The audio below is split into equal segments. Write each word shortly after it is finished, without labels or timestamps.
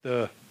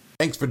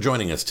Thanks for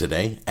joining us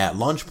today at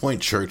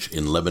Launchpoint Church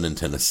in Lebanon,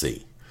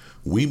 Tennessee.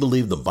 We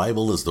believe the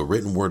Bible is the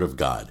written word of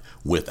God,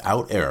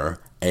 without error,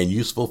 and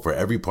useful for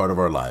every part of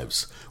our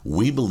lives.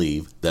 We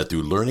believe that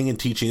through learning and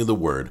teaching of the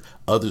word,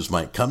 others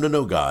might come to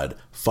know God,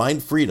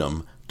 find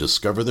freedom,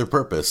 discover their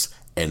purpose,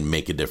 and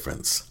make a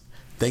difference.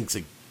 Thanks.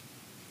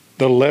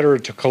 The letter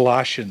to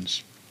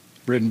Colossians,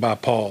 written by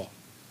Paul.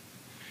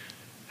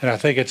 And I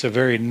think it's a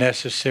very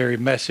necessary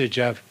message.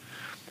 I've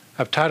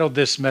titled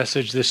this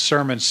message, this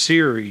sermon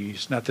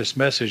series, not this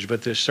message,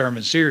 but this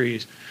sermon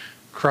series,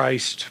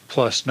 Christ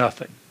plus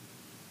nothing.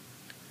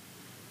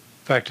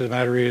 Fact of the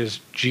matter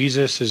is,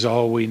 Jesus is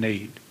all we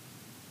need.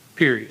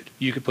 Period.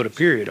 You could put a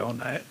period on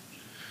that.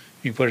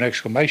 You can put an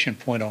exclamation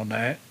point on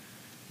that.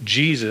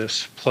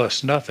 Jesus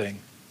plus nothing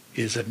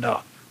is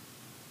enough.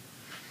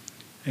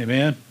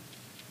 Amen.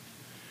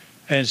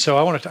 And so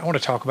I want to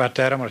talk about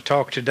that. I'm going to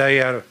talk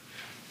today out of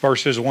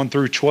verses 1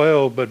 through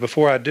 12. But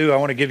before I do, I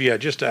want to give you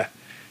just a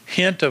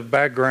hint of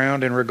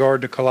background in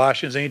regard to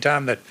Colossians.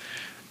 Anytime that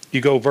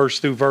you go verse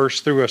through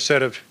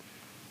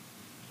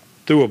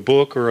a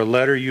book or a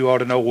letter, you ought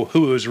to know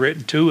who it was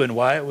written to and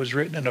why it was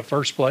written in the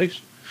first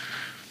place.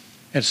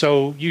 And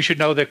so you should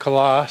know that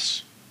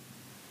Colossus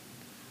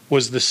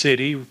was the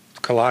city.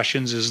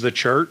 Colossians is the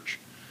church.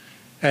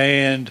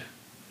 And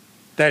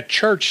that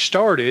church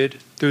started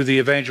through the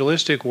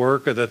evangelistic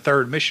work of the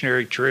third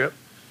missionary trip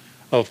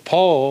of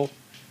Paul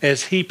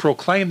as he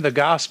proclaimed the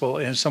gospel,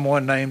 and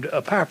someone named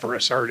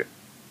Epaphras heard it.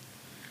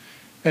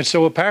 And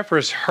so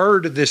Epaphras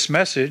heard this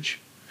message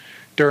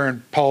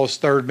during Paul's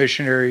third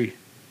missionary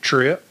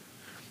trip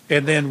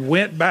and then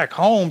went back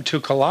home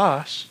to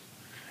Colossus,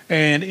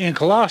 and in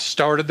Colossus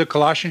started the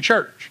Colossian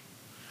church.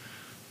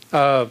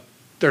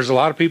 There's a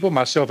lot of people,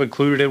 myself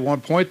included at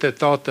one point, that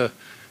thought the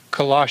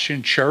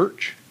Colossian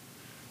church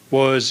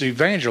was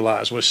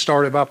evangelized, was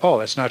started by Paul.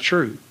 That's not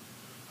true.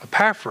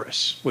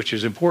 Epaphras, which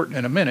is important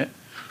in a minute,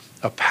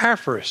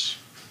 Epaphras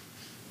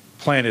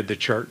planted the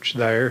church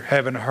there,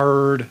 having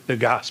heard the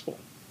gospel.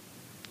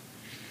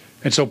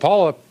 And so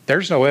Paul,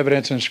 there's no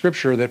evidence in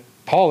Scripture that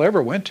Paul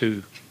ever went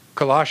to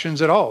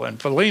Colossians at all.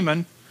 And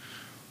Philemon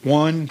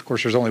 1, of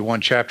course there's only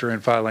one chapter in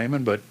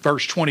Philemon, but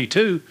verse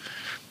 22,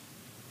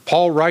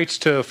 Paul writes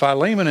to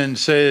Philemon and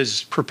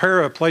says,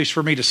 "Prepare a place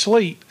for me to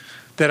sleep,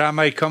 that I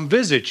may come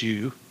visit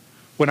you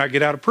when I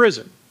get out of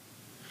prison."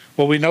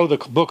 Well, we know the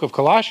book of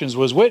Colossians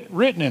was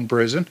written in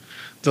prison.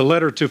 The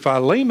letter to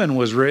Philemon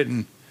was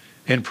written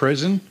in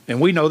prison, and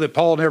we know that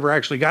Paul never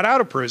actually got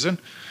out of prison.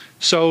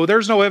 So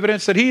there's no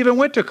evidence that he even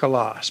went to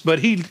Colossus, but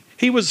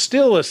he was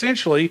still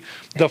essentially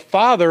the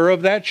father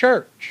of that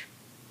church.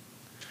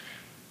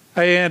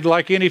 And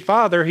like any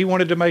father, he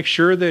wanted to make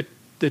sure that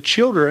the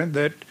children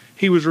that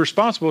he was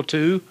responsible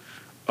to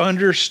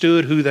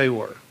understood who they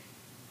were.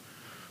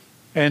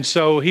 And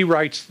so he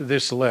writes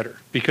this letter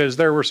because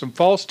there were some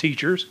false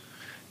teachers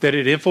that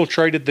had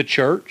infiltrated the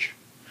church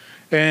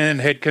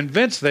and had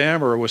convinced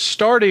them, or was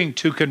starting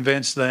to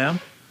convince them,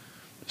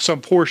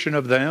 some portion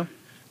of them,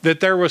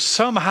 that there was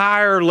some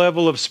higher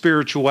level of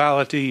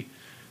spirituality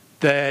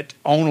that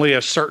only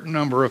a certain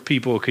number of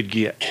people could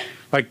get.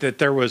 Like that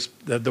there was,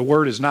 the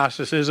word is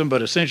Gnosticism,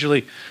 but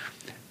essentially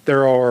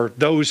there are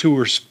those who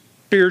were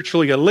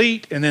spiritually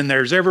elite, and then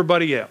there's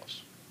everybody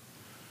else.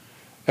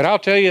 And I'll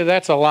tell you,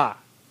 that's a lie.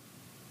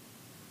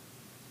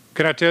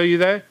 Can I tell you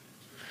that?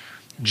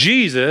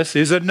 Jesus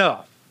is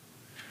enough.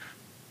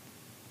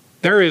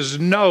 There is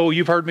no,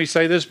 you've heard me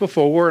say this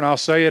before, and I'll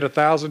say it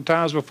 1,000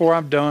 times before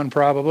I'm done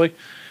probably.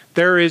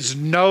 There is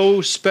no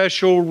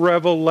special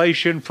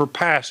revelation for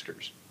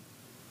pastors.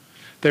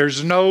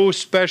 There's no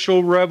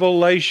special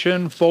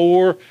revelation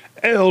for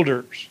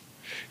elders.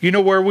 You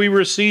know where we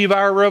receive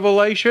our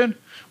revelation?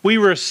 We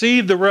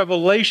receive the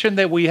revelation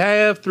that we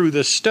have through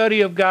the study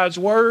of God's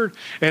Word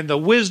and the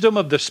wisdom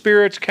of the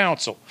Spirit's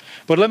counsel.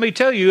 But let me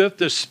tell you, if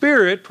the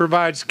Spirit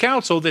provides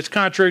counsel that's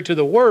contrary to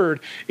the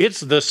Word, it's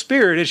the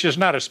Spirit. It's just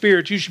not a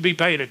spirit you should be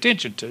paying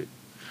attention to.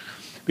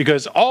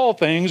 Because all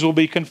things will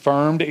be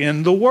confirmed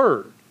in the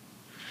Word.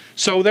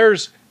 So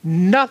there's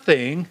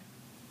nothing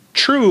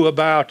true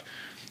about,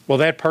 well,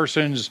 that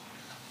person's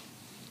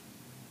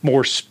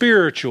more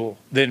spiritual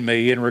than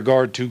me in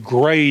regard to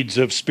grades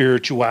of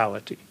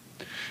spirituality.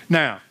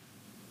 Now,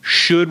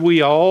 should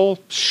we all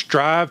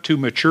strive to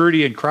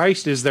maturity in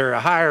Christ? Is there a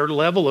higher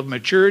level of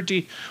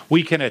maturity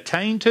we can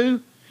attain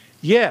to?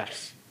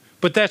 Yes,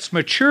 but that's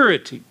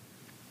maturity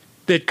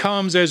that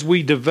comes as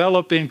we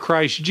develop in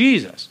Christ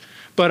Jesus.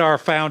 But our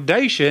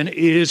foundation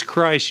is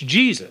Christ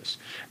Jesus,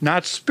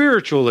 not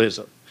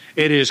spiritualism.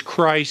 It is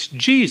Christ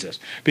Jesus.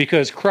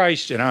 Because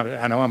Christ, and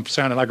I know I'm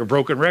sounding like a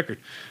broken record,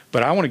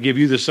 but I want to give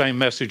you the same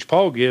message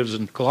Paul gives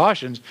in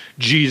Colossians.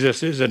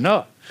 Jesus is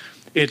enough.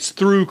 It's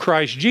through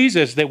Christ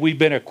Jesus that we've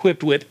been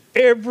equipped with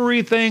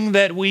everything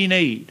that we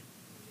need.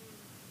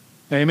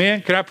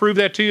 Amen? Can I prove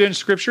that to you in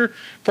Scripture?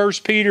 2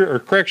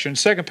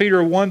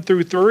 Peter 1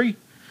 through 3.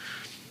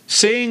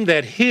 Seeing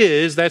that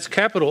His, that's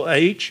capital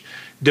H,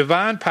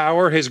 divine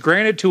power has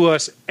granted to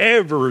us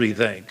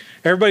everything.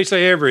 Everybody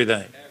say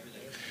everything.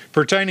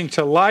 pertaining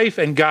to life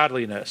and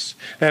godliness.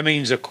 That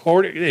means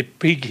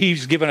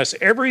He's given us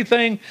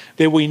everything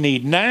that we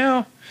need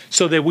now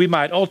so that we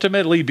might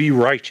ultimately be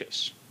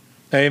righteous.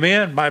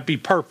 Amen? Might be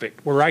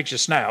perfect. We're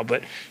righteous now,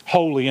 but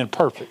holy and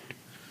perfect.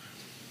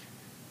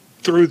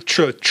 Through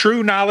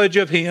true knowledge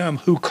of Him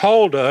who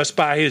called us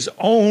by His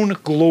own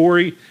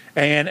glory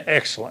and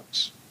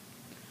excellence.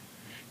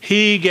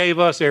 He gave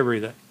us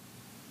everything.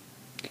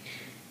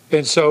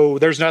 And so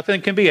there's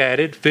nothing can be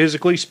added,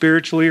 physically,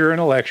 spiritually, or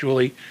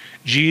intellectually.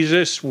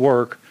 Jesus'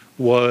 work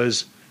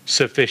was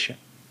sufficient.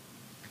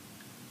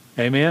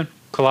 Amen?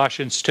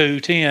 Colossians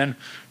 2:10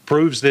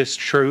 proves this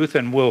truth,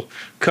 and we'll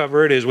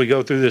cover it as we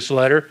go through this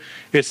letter.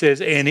 It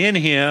says, and in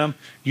Him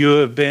you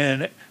have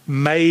been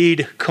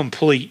made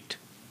complete.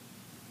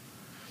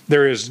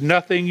 There is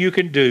nothing you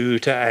can do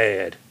to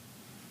add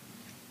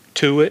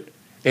to it,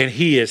 and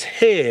He is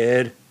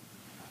head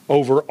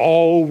over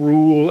all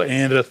rule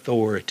and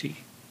authority.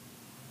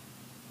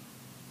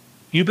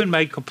 You've been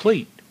made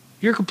complete.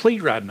 You're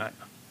complete right now.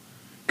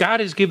 God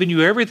has given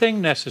you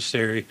everything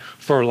necessary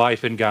for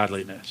life and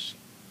godliness.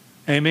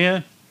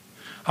 Amen?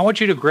 I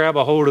want you to grab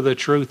a hold of the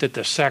truth that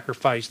the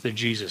sacrifice that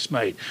Jesus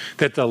made,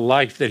 that the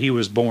life that He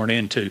was born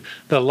into,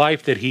 the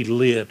life that He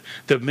lived,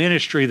 the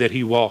ministry that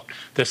He walked,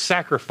 the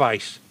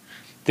sacrifice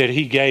that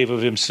He gave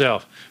of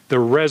Himself, the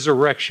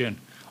resurrection,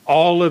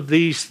 all of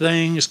these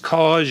things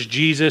caused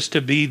Jesus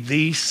to be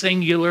the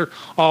singular,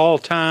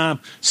 all-time,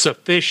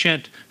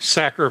 sufficient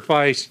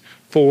sacrifice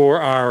for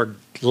our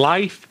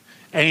life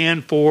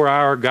and for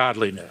our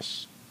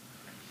godliness.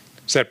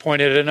 Is that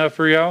pointed enough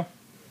for y'all?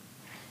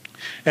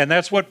 And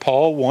that's what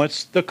Paul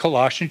wants the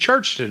Colossian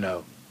church to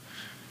know.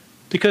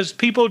 Because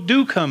people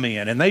do come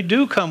in, and they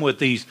do come with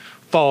these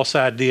false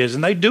ideas,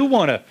 and they do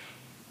want to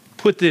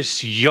put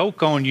this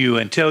yoke on you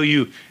and tell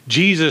you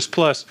Jesus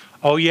plus,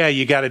 oh yeah,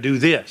 you got to do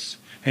this,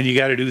 and you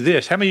got to do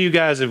this. How many of you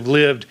guys have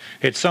lived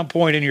at some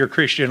point in your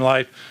Christian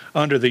life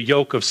under the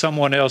yoke of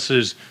someone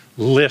else's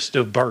list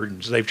of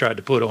burdens they've tried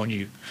to put on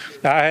you?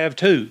 I have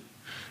too.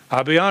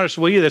 I'll be honest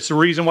with you, that's the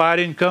reason why I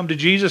didn't come to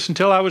Jesus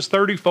until I was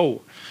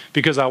 34.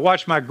 Because I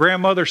watched my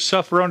grandmother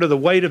suffer under the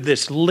weight of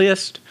this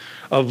list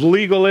of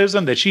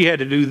legalism that she had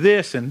to do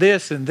this and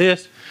this and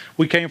this.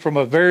 We came from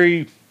a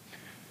very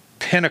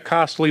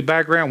Pentecostally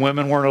background.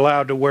 Women weren't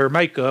allowed to wear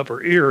makeup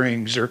or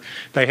earrings, or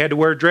they had to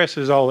wear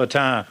dresses all the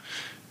time.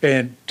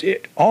 And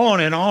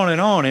on and on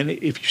and on. And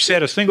if you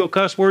said a single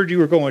cuss word, you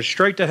were going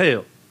straight to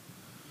hell.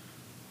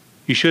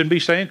 You shouldn't be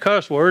saying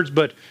cuss words,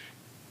 but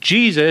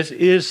Jesus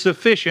is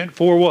sufficient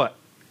for what?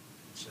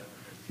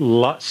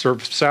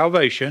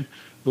 Salvation,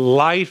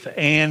 life,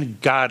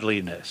 and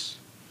godliness.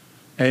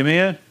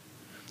 Amen?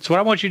 So what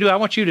I want you to do, I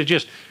want you to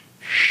just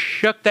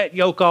shuck that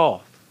yoke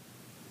off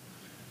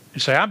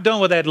and say, I'm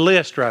done with that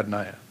list right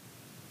now.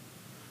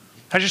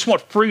 I just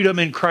want freedom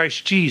in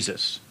Christ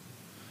Jesus.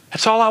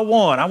 That's all I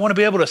want. I want to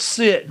be able to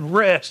sit and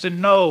rest and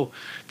know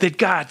that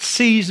God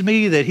sees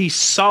me, that He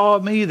saw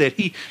me, that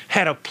He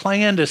had a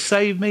plan to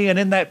save me, and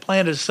in that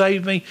plan to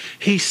save me,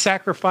 He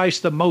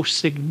sacrificed the most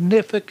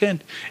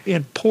significant,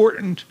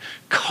 important,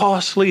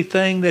 costly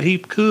thing that He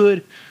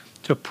could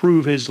to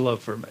prove His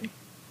love for me.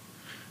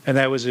 And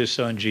that was His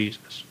Son,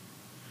 Jesus.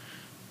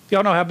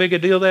 Y'all know how big a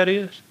deal that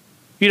is?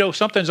 You know,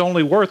 something's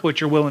only worth what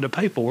you're willing to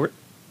pay for it.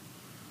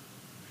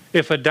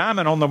 If a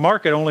diamond on the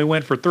market only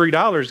went for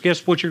 $3,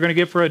 guess what you're going to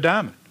get for a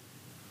diamond?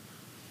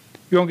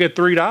 You're going to get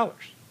 $3.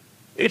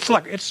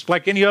 It's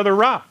like any other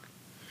rock.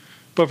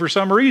 But for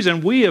some reason,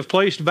 we have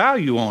placed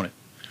value on it.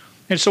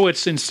 And so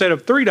it's instead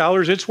of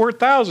 $3, it's worth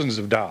thousands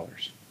of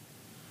dollars.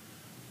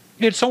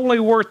 It's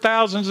only worth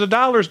thousands of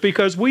dollars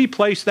because we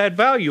place that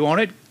value on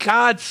it.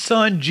 God's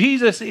Son,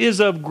 Jesus, is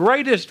of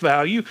greatest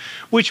value,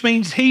 which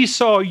means He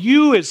saw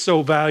you as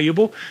so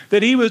valuable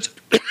that He was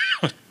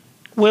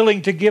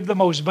willing to give the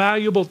most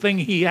valuable thing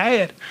He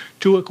had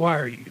to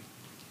acquire you.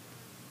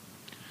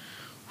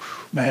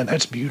 Man,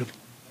 that's beautiful.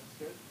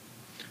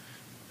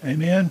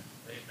 Amen?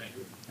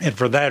 And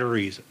for that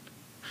reason,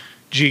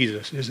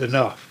 Jesus is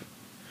enough.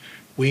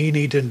 We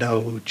need to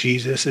know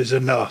Jesus is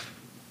enough.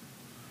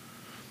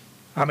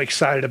 I'm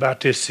excited about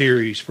this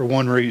series for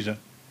one reason.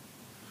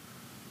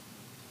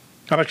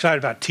 I'm excited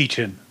about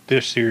teaching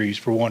this series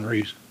for one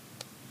reason.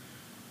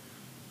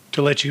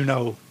 To let you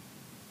know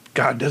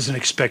God doesn't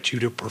expect you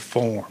to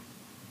perform.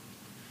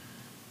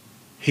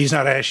 He's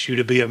not asked you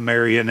to be a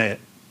marionette.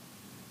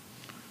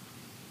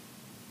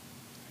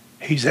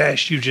 He's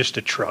asked you just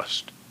to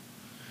trust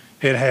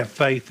and have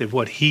faith that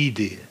what He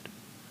did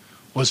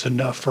was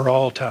enough for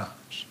all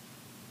times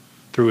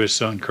through His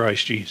Son,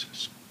 Christ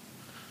Jesus.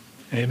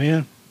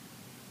 Amen?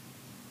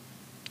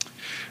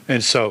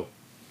 And so,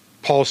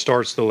 Paul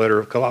starts the letter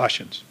of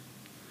Colossians.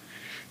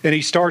 And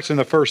he starts in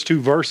the first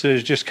two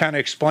verses just kind of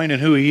explaining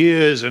who he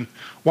is and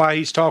why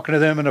he's talking to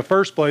them in the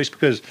first place.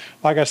 Because,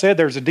 like I said,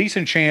 there's a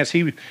decent chance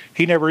he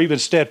never even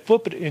stepped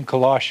foot in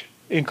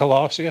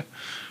Colossia.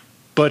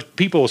 But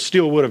people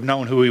still would have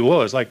known who he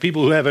was. Like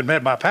people who haven't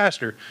met my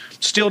pastor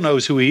still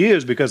knows who he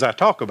is because I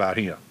talk about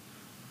him.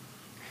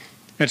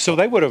 And so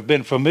they would have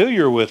been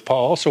familiar with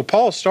Paul. So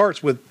Paul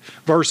starts with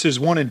verses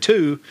 1 and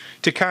 2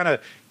 to kind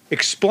of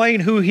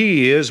explain who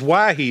he is,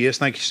 why he is,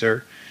 thank you,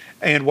 sir,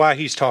 and why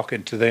he's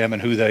talking to them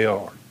and who they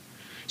are.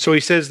 So he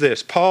says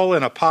this, Paul,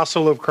 an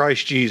apostle of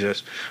Christ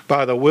Jesus,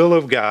 by the will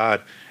of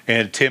God,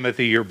 and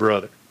Timothy, your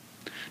brother.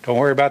 Don't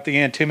worry about the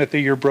and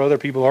Timothy, your brother.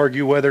 People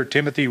argue whether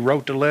Timothy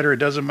wrote the letter. It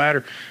doesn't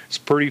matter. It's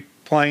pretty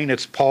plain.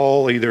 It's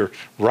Paul either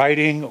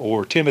writing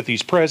or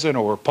Timothy's present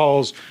or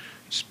Paul's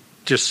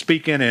just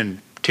speaking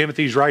and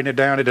Timothy's writing it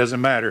down. It doesn't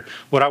matter.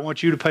 What I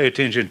want you to pay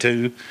attention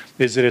to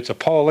is that it's a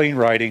Pauline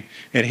writing,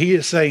 and he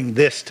is saying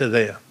this to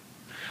them.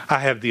 I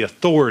have the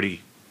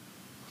authority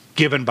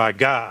given by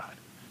God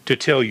to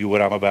tell you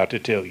what I'm about to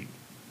tell you.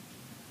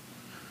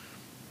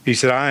 He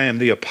said, I am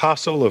the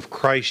apostle of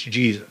Christ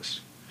Jesus,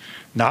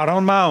 not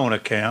on my own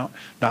account,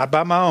 not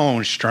by my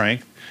own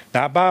strength,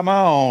 not by my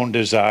own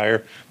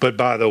desire, but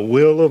by the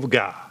will of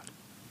God.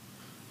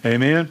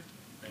 Amen?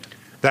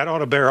 That ought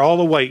to bear all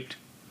the weight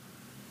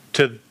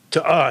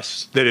to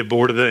us that it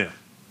bore to them.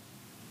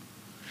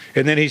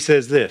 And then he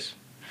says this.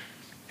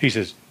 He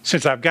says,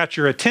 since I've got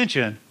your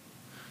attention,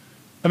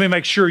 let me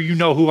make sure you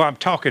know who I'm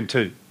talking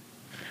to.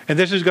 And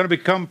this is going to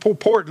become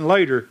important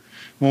later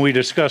when we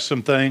discuss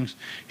some things.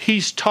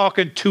 He's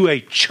talking to a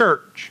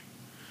church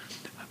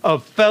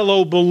of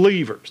fellow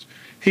believers.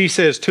 He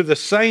says, to the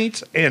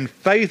saints and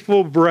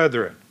faithful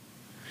brethren.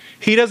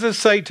 He doesn't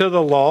say to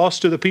the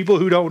lost, to the people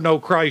who don't know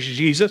Christ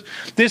Jesus.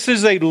 This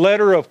is a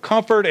letter of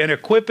comfort and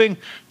equipping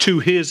to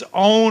his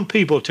own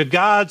people, to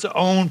God's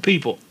own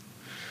people.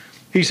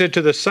 He said,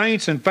 to the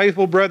saints and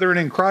faithful brethren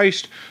in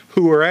Christ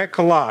who are at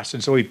Colossus.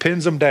 And so he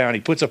pins them down.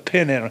 He puts a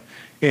pin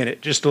in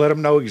it just to let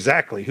them know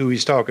exactly who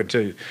he's talking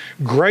to.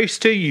 Grace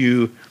to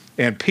you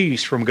and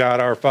peace from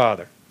God our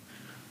Father.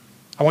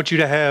 I want you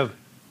to have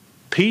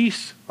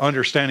peace,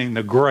 understanding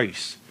the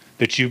grace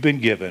that you've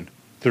been given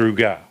through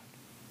God.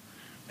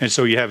 And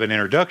so you have an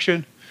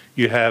introduction,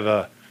 you have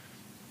a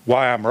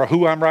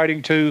who I'm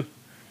writing to,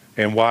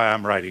 and why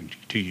I'm writing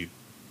to you.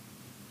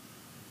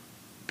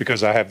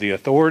 Because I have the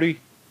authority,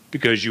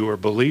 because you are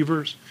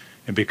believers,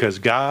 and because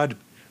God,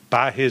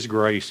 by his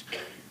grace,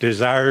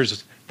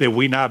 desires that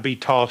we not be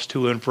tossed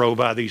to and fro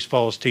by these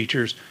false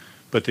teachers,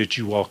 but that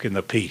you walk in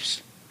the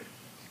peace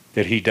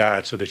that he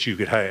died so that you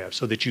could have,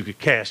 so that you could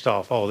cast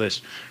off all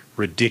this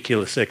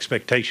ridiculous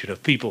expectation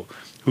of people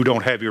who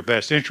don't have your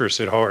best interests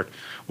at heart.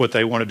 What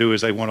they want to do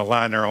is they want to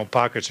line their own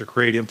pockets or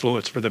create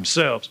influence for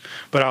themselves.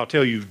 But I'll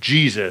tell you,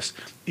 Jesus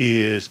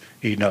is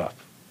enough.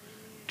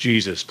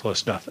 Jesus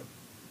plus nothing.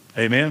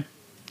 Amen?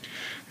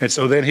 And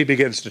so then he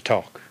begins to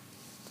talk.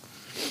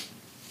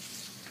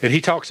 And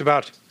he talks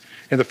about,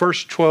 in the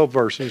first 12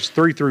 verses,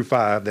 3 through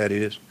 5, that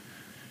is,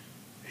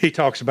 he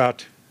talks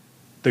about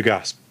the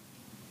gospel,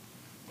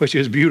 which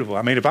is beautiful.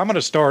 I mean, if I'm going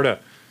to start a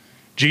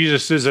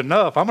Jesus is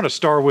enough, I'm going to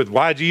start with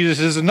why Jesus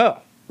is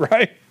enough,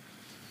 right?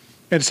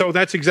 And so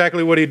that's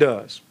exactly what he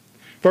does.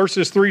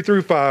 Verses 3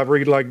 through 5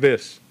 read like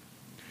this.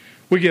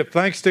 We give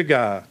thanks to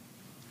God,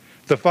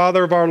 the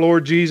Father of our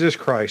Lord Jesus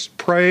Christ,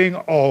 praying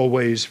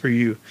always for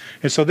you.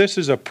 And so this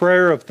is a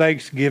prayer of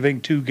thanksgiving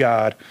to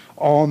God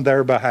on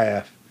their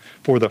behalf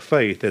for the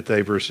faith that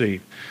they've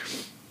received.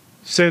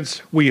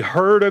 Since we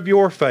heard of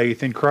your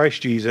faith in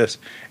Christ Jesus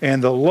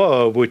and the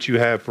love which you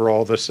have for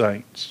all the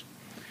saints,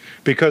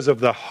 because of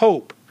the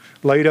hope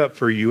laid up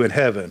for you in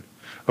heaven,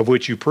 of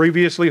which you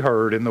previously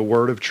heard in the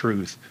word of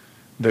truth,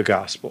 the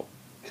gospel.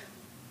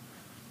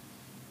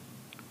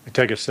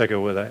 Take a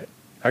second with that.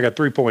 I got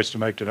 3 points to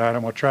make tonight.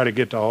 I'm going to try to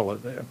get to all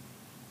of them.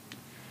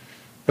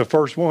 The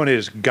first one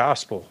is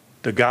gospel,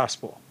 the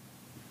gospel.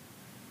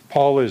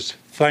 Paul is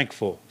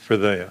thankful for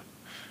them.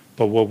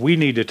 But what we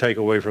need to take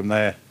away from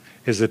that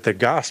is that the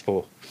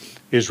gospel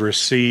is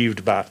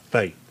received by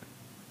faith.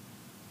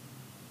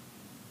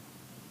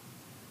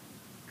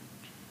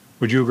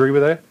 Would you agree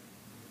with that?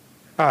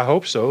 I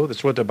hope so.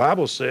 That's what the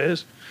Bible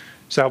says.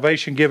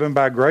 Salvation given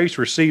by grace,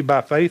 received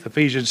by faith,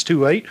 Ephesians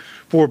 2:8.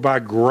 For by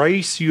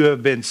grace you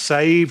have been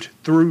saved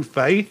through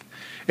faith,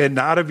 and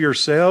not of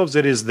yourselves.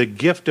 It is the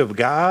gift of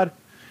God.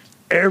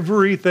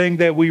 Everything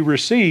that we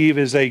receive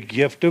is a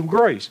gift of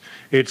grace.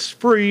 It's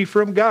free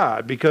from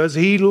God because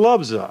he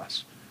loves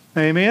us.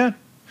 Amen?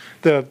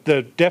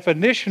 The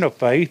definition of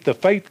faith, the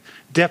faith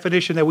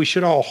definition that we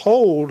should all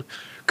hold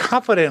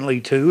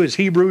confidently to, is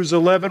Hebrews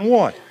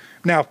 11:1.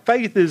 Now,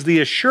 faith is the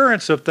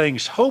assurance of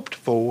things hoped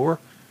for,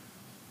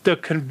 the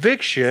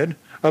conviction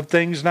of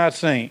things not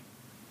seen.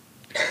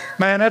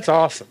 Man, that's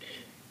awesome.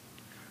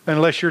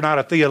 Unless you're not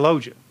a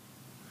theologian.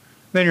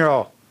 Then you're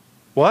all,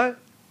 what?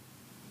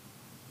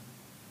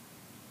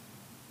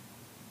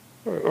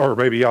 Or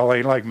maybe y'all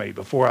ain't like me.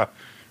 Before I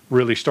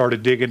really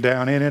started digging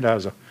down in it,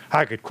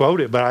 I could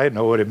quote it, but I didn't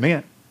know what it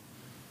meant.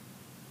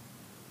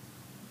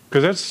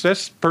 Because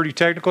that's pretty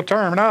technical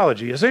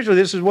terminology. Essentially,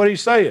 this is what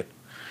he's saying.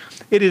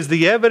 It is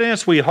the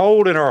evidence we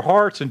hold in our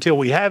hearts until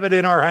we have it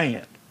in our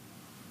hand.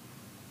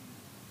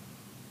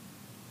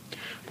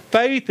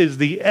 Faith is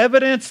the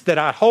evidence that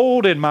I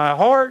hold in my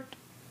heart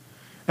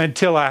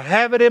until I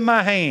have it in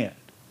my hand.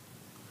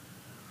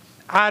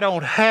 I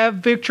don't have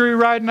victory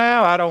right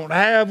now. I don't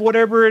have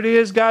whatever it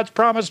is God's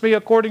promised me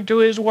according to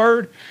his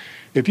word.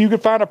 If you can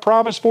find a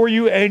promise for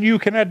you and you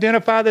can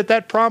identify that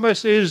that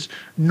promise is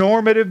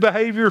normative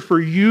behavior for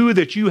you,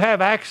 that you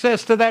have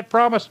access to that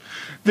promise,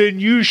 then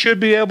you should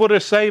be able to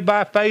say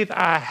by faith,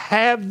 I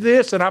have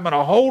this and I'm going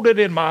to hold it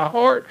in my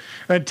heart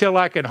until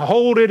I can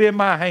hold it in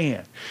my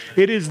hand.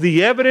 It is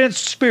the evidence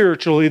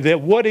spiritually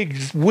that what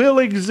will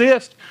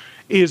exist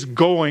is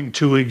going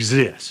to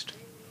exist.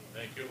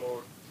 Thank you,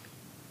 Lord.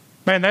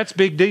 Man, that's a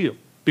big deal.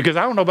 Because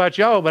I don't know about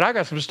y'all, but I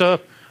got some stuff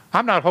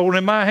I'm not holding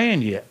in my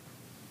hand yet.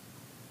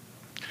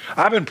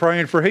 I've been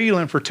praying for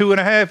healing for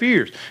 2.5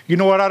 years. You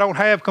know what I don't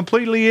have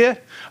completely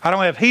yet? I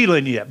don't have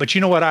healing yet. But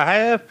you know what I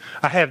have?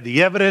 I have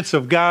the evidence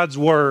of God's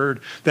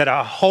word that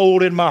I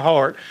hold in my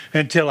heart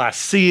until I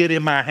see it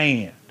in my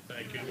hand.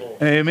 Thank you,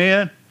 Lord.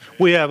 Amen?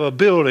 We have a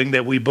building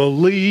that we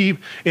believe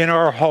in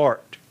our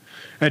heart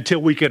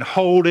until we can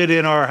hold it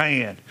in our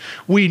hand.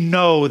 We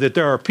know that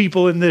there are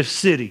people in this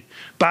city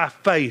by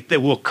faith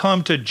that will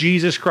come to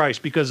Jesus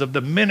Christ because of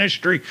the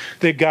ministry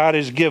that God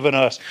has given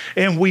us.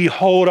 And we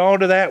hold on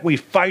to that. We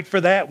fight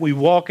for that. We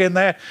walk in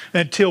that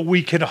until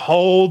we can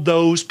hold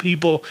those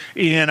people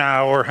in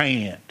our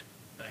hand.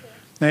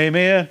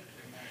 Amen.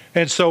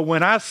 And so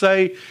when I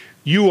say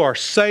you are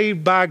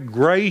saved by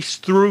grace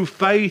through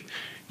faith,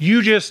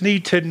 you just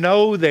need to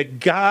know that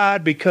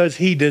God, because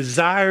he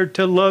desired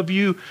to love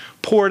you,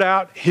 poured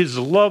out his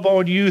love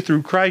on you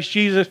through Christ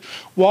Jesus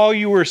while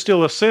you were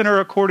still a sinner,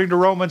 according to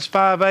Romans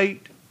 5:8,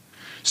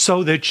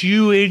 so that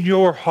you in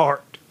your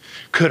heart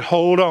could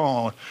hold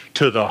on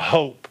to the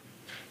hope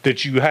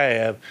that you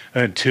have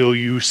until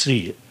you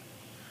see it.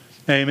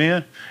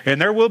 Amen.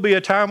 And there will be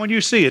a time when you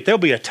see it. There'll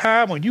be a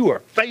time when you are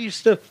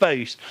face to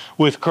face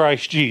with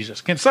Christ Jesus.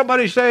 Can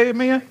somebody say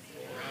amen?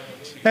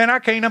 And I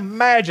can't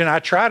imagine, I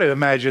try to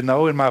imagine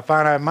though in my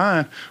finite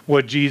mind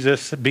what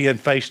Jesus being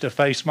face to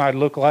face might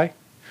look like.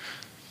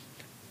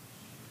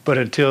 But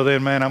until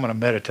then, man, I'm going to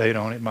meditate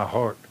on it in my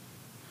heart.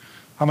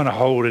 I'm going to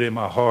hold it in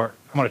my heart.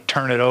 I'm going to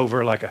turn it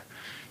over like a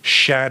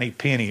shiny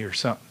penny or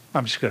something.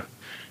 I'm just going to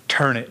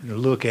turn it and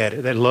look at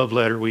it. That love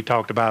letter we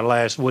talked about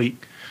last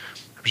week.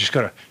 I'm just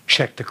going to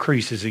check the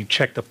creases and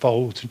check the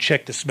folds and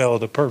check the smell of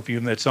the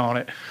perfume that's on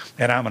it.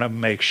 And I'm going to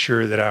make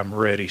sure that I'm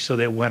ready so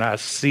that when I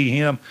see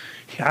him,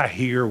 I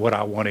hear what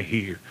I want to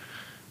hear,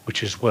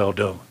 which is well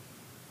done,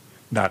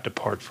 not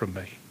depart from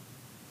me.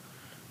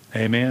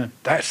 Amen.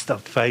 That's the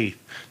faith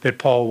that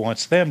Paul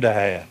wants them to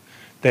have,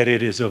 that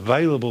it is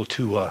available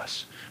to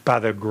us by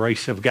the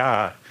grace of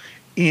God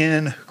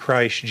in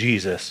Christ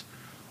Jesus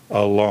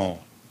alone.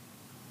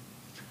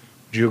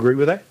 Do you agree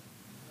with that?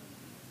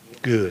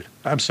 Good.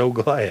 I'm so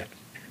glad.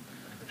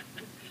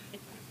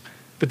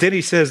 But then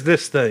he says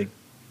this thing,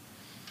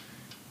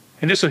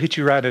 and this will hit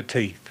you right in the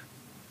teeth.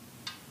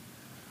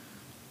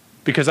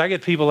 Because I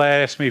get people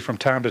ask me from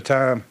time to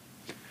time,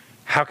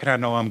 how can I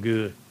know I'm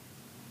good?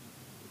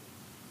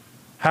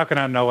 How can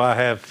I know I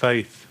have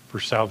faith for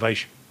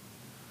salvation?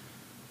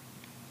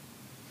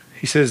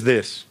 He says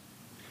this,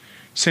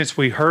 since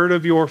we heard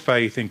of your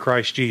faith in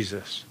Christ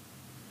Jesus.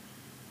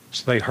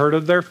 So they heard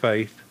of their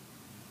faith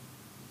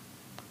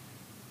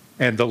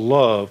and the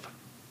love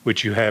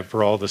which you have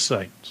for all the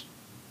saints.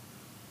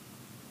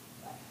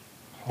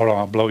 Hold on,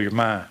 I'll blow your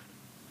mind.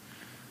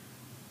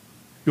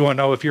 You want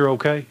to know if you're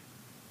okay?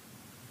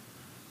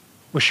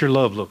 What's your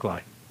love look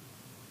like?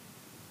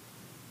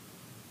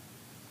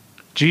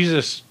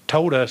 Jesus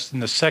told us in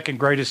the second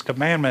greatest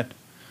commandment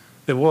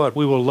that what?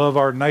 We will love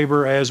our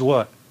neighbor as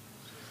what?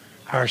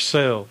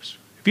 Ourselves.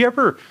 Have you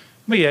ever,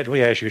 let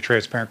me ask you a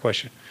transparent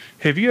question.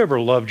 Have you ever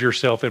loved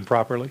yourself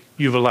improperly?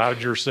 You've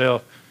allowed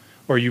yourself,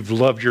 or you've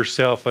loved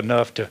yourself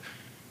enough to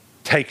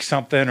take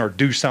something or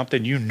do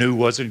something you knew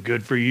wasn't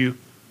good for you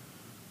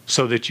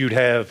so that you'd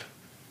have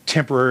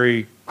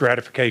temporary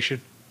gratification?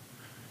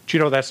 Do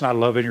you know that's not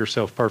loving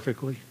yourself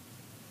perfectly?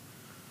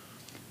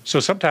 So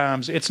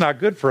sometimes it's not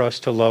good for us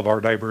to love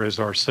our neighbor as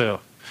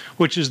ourselves,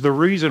 which is the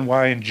reason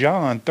why in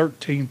John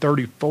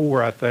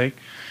 13:34, I think,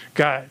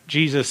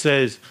 Jesus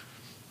says,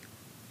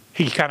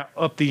 he kind of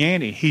upped the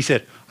ante. He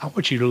said, I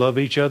want you to love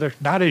each other,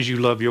 not as you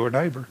love your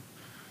neighbor,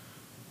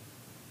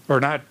 or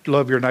not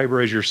love your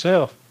neighbor as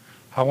yourself.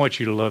 I want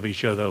you to love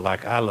each other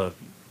like I love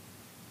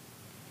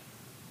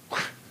you.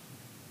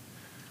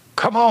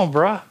 Come on,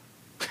 bruh.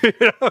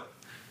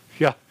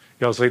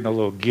 Y'all seen the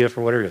little gif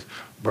or whatever it is?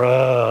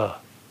 Bruh.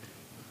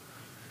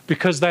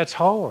 Because that's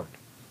hard.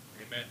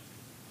 Amen.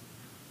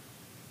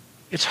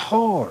 It's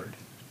hard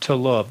to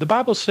love. The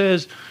Bible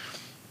says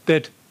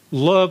that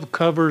love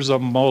covers a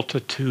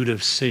multitude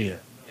of sin.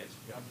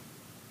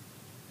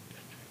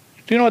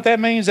 Do you know what that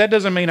means? That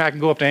doesn't mean I can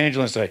go up to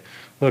Angela and say,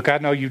 look, I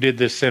know you did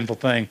this sinful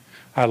thing.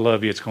 I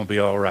love you. It's going to be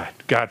all right.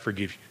 God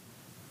forgive you.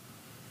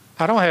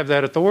 I don't have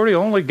that authority.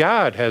 Only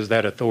God has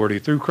that authority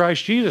through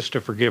Christ Jesus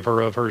to forgive her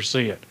of her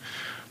sin.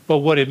 But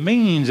what it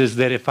means is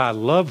that if I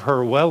love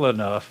her well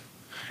enough,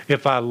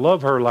 if I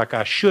love her like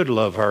I should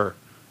love her,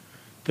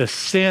 the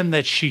sin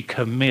that she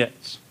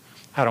commits,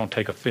 I don't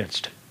take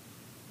offense to.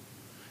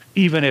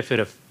 Even if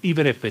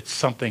it's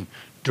something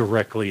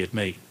directly at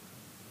me.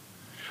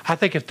 I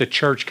think if the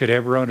church could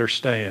ever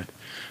understand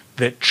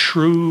that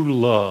true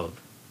love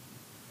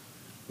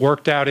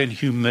worked out in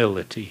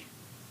humility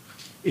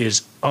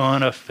is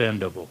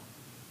unoffendable.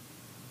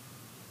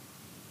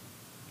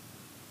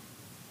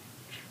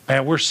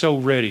 Man, we're so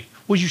ready.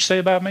 What did you say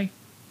about me?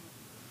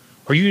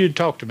 Or you didn't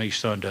talk to me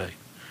Sunday.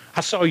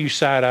 I saw you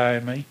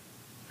side-eyeing me.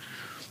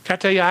 Can I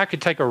tell you, I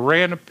could take a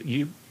random,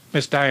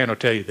 Miss Diane will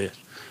tell you this.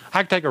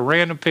 I could take a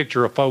random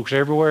picture of folks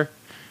everywhere,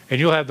 and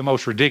you'll have the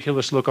most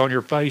ridiculous look on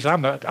your face.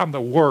 I'm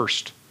the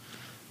worst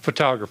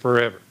photographer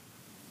ever.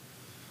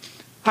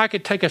 I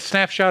could take a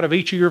snapshot of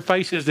each of your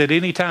faces at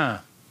any time,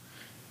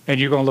 and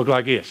you're going to look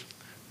like this.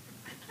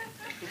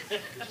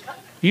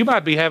 You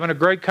might be having a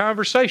great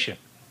conversation,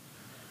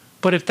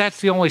 but if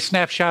that's the only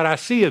snapshot I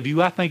see of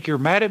you, I think you're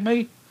mad at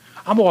me.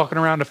 I'm walking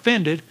around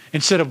offended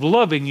instead of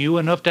loving you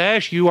enough to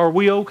ask you, are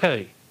we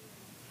okay?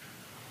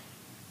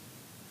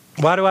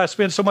 Why do I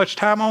spend so much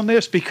time on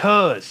this?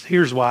 Because,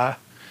 here's why.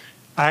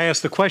 I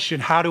ask the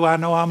question, how do I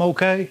know I'm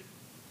okay?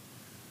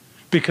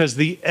 Because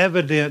the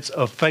evidence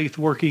of faith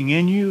working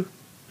in you,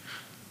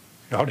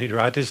 y'all need to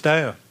write this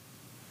down,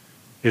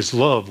 is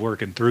love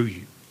working through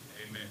you.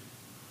 Amen.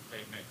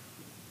 Amen.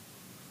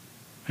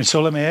 And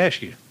so let me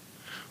ask you,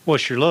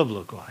 what's your love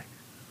look like?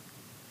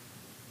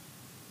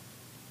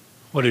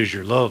 What does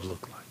your love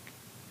look like?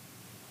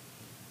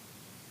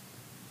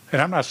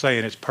 And I'm not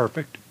saying it's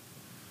perfect,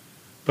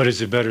 but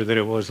is it better than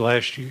it was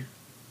last year?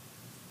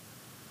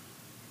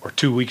 Or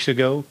 2 weeks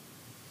ago?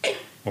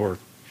 Or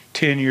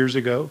 10 years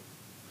ago?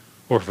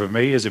 Or for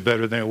me, is it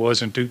better than it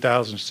was in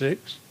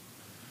 2006?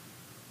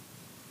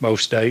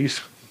 Most days.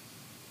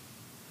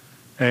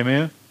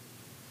 Amen?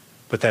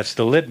 But that's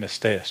the litmus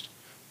test.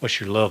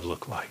 What's your love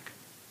look like?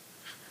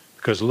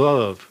 Because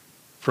love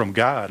from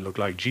God looked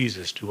like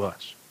Jesus to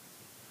us.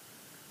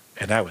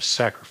 And that was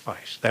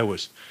sacrifice. That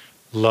was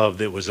love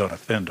that was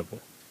unoffendable.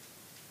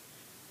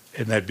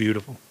 Isn't that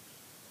beautiful?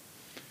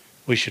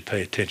 We should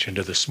pay attention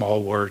to the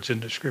small words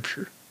in the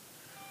Scripture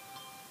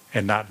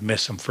and not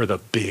miss them for the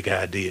big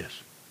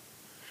ideas.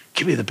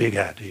 Give me the big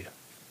idea.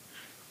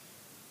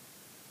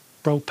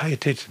 Bro, pay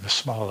attention to the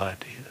small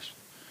ideas,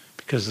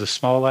 because the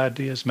small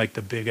ideas make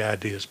the big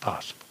ideas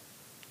possible.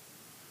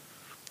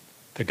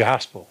 The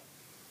gospel.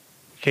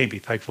 We can't be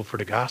thankful for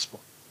the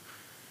gospel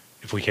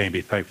if we can't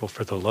be thankful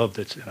for the love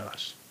that's in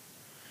us.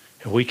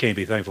 And we can't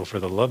be thankful for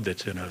the love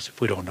that's in us if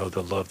we don't know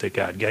the love that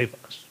God gave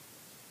us.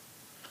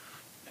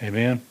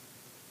 Amen?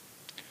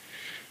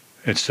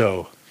 And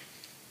so,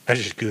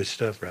 that's just good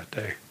stuff right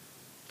there.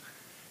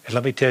 And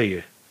let me tell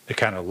you the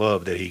kind of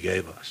love that he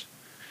gave us.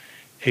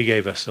 He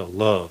gave us a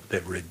love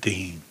that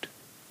redeemed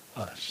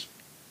us.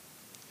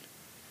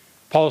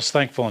 Paul's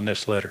thankful in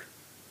this letter,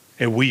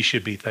 and we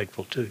should be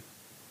thankful too.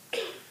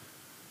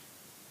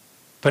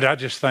 But I'm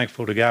just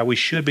thankful to God. We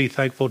should be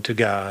thankful to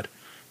God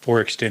for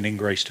extending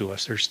grace to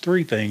us. There's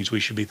 3 things we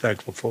should be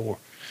thankful for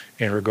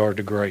in regard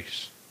to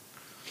grace.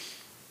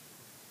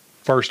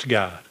 First,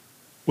 God.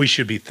 We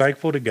should be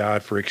thankful to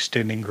God for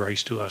extending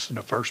grace to us in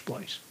the first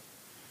place.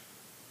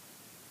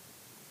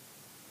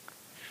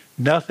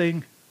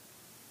 Nothing,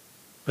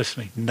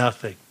 listen to me,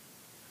 nothing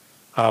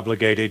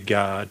obligated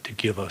God to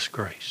give us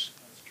grace.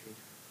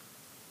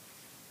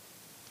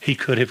 He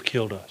could have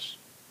killed us.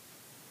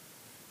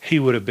 He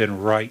would have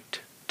been right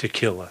to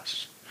kill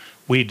us.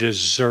 We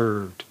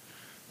deserved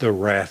the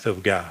wrath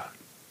of God.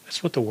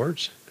 That's what the word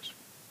says.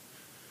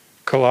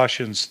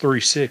 Colossians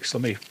 3:6.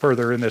 Let me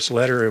further in this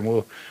letter, and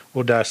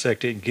we'll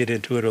dissect it and get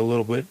into it a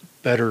little bit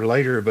better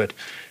later. But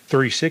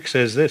 3:6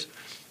 says this: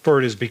 for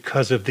it is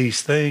because of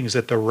these things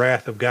that the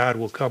wrath of God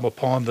will come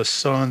upon the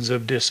sons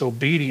of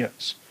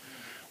disobedience.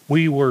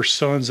 We were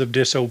sons of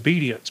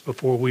disobedience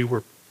before we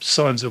were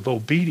sons of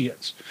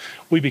obedience.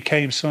 We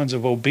became sons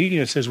of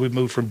obedience as we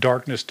moved from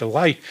darkness to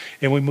light,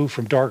 and we moved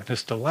from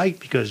darkness to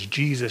light because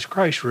Jesus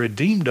Christ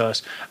redeemed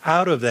us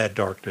out of that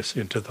darkness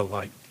into the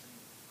light.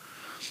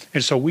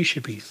 And so we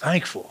should be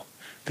thankful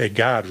that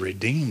God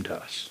redeemed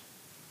us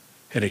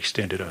and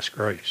extended us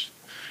grace.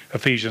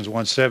 Ephesians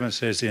 1:7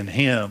 says, in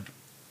him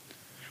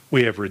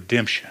we have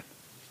redemption.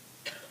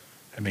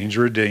 That means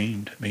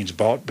redeemed. It means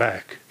bought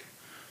back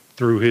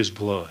through his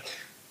blood.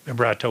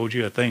 Remember I told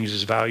you a thing's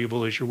as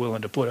valuable as you're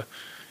willing to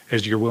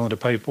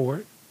pay for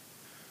it?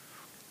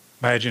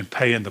 Imagine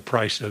paying the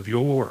price of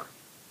your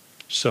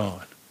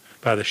son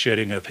by the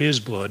shedding of his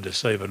blood to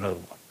save another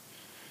one.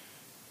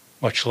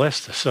 Much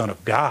less the Son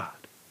of God.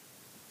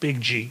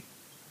 Big G.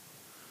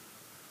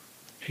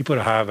 He put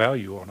a high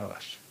value on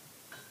us.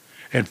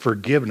 And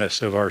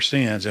forgiveness of our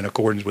sins in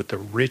accordance with the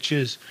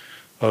riches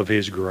of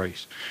his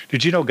grace.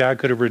 Did you know God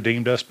could have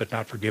redeemed us but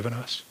not forgiven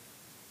us?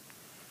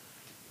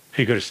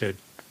 He could have said,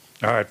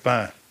 all right,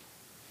 fine.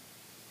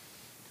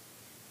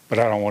 But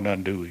I don't want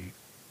nothing to do with you.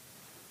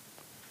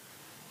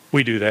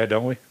 We do that,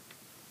 don't we?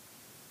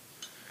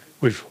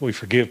 We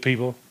forgive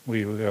people.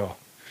 We go,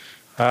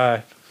 all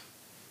right,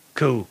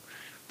 cool,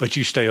 but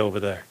you stay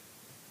over there.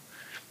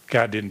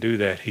 God didn't do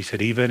that. He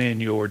said, even in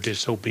your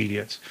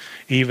disobedience,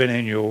 even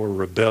in your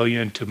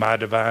rebellion to my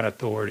divine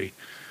authority,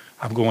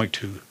 I'm going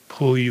to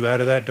pull you out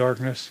of that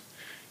darkness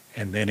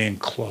and then in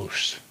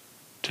close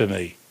to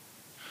me,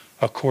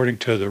 according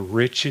to the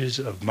riches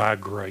of my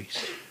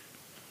grace.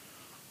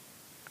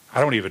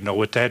 I don't even know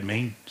what that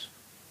means.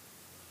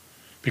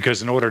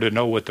 Because in order to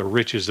know what the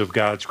riches of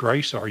God's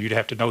grace are, you'd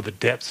have to know the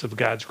depths of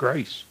God's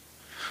grace,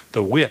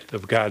 the width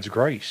of God's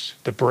grace,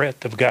 the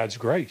breadth of God's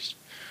grace.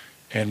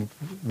 And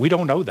we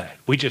don't know that.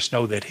 We just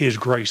know that his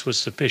grace was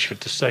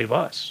sufficient to save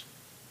us.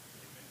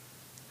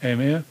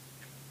 Amen?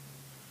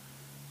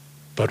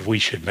 But we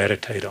should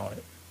meditate on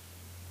it.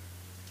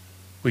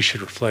 We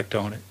should reflect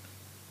on it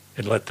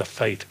and let the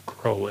faith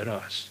grow in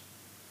us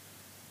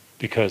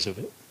because of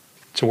it.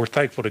 So we're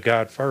thankful to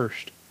God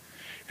first,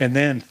 and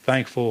then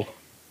thankful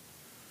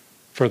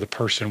for the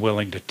person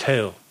willing to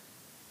tell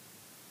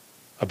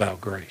about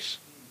grace.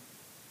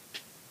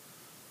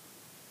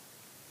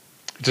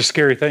 It's a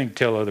scary thing to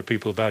tell other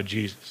people about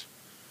Jesus,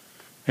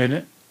 isn't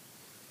it?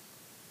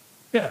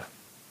 Yeah.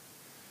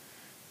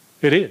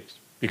 It is,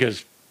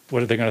 because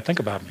what are they going to think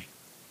about me?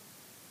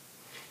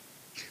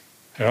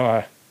 You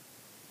know,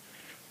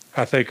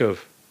 I think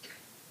of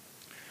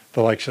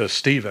the likes of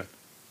Stephen,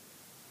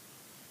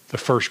 the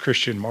first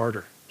Christian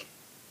martyr.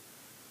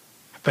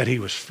 I bet he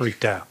was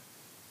freaked out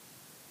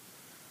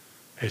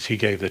as he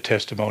gave the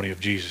testimony of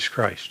Jesus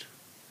Christ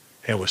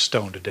and was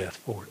stoned to death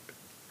for it.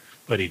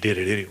 But he did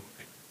it anyway.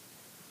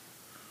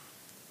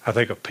 I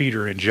think of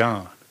Peter and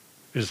John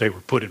as they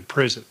were put in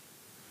prison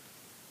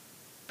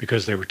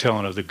because they were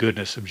telling of the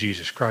goodness of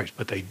Jesus Christ,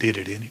 but they did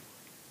it anyway.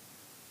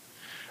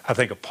 I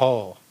think of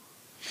Paul,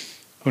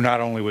 who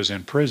not only was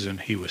in prison,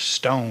 he was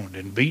stoned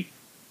and beaten.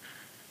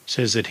 It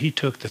says that he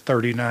took the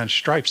 39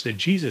 stripes that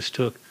Jesus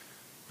took,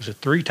 was it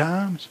 3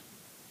 times?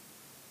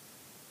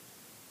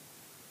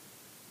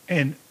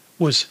 And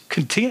was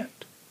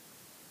content.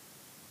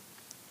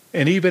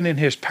 And even in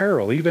his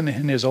peril, even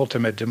in his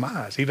ultimate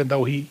demise, even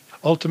though he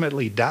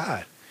ultimately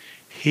died,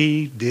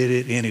 he did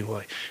it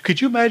anyway.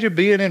 Could you imagine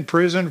being in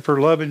prison for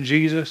loving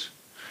Jesus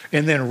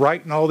and then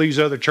writing all these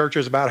other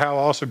churches about how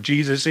awesome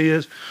Jesus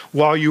is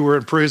while you were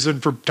in prison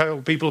for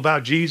telling people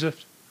about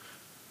Jesus?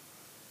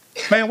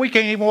 Man, we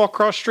can't even walk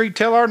across the street and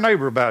tell our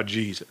neighbor about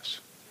Jesus.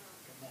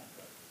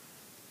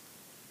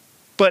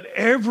 But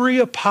every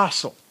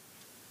apostle,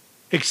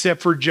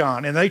 except for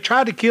John, and they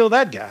tried to kill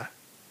that guy,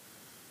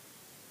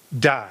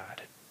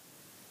 died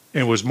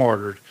and was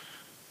martyred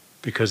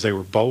because they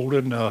were bold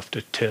enough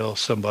to tell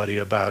somebody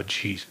about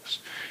Jesus.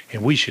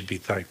 And we should be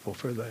thankful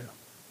for that.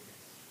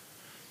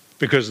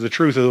 Because the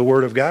truth of the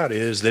Word of God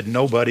is that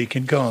nobody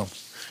can come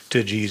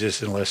to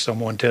Jesus unless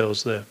someone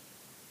tells them.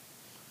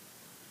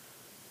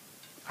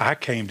 I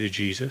came to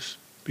Jesus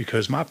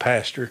because my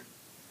pastor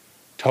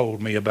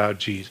told me about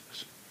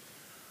Jesus.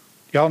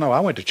 Y'all know I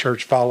went to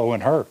church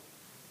following her.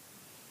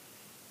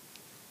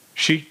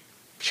 She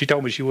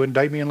told me she wouldn't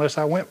date me unless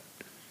I went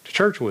to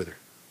church with her.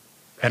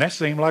 And that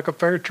seemed like a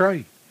fair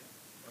trade.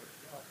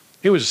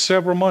 It was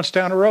several months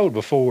down the road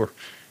before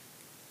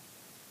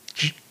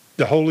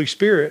the Holy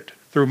Spirit,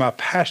 through my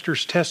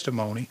pastor's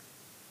testimony,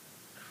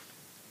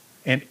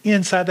 and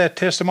inside that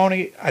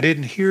testimony, I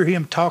didn't hear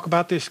him talk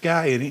about this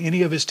guy in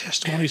any of his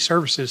testimony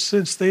services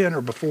since then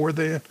or before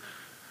then.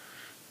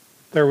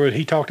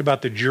 He talked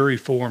about the jury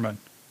foreman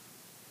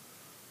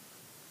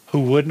who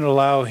wouldn't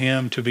allow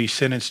him to be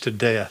sentenced to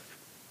death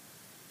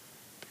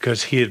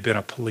because he had been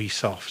a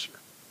police officer.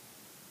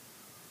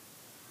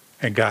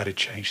 And God had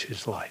changed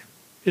his life.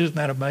 Isn't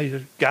that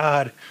amazing?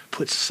 God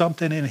put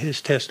something in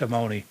his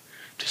testimony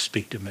to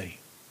speak to me.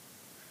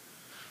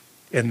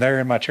 And there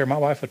in my chair, my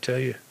wife will tell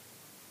you,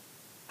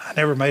 I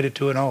never made it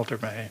to an altar,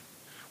 man.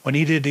 When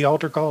he did the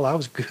altar call, I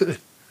was good.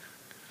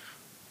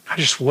 I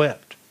just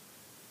wept.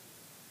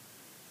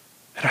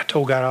 And I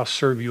told God, I'll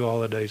serve you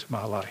all the days of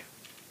my life.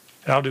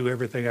 And I'll do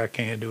everything I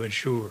can to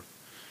ensure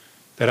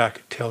that I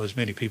could tell as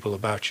many people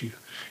about you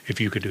if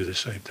you could do the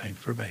same thing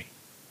for me.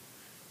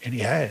 And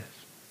he has.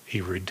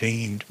 He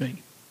redeemed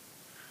me.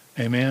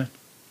 Amen.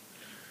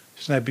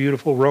 Isn't that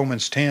beautiful?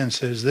 Romans 10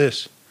 says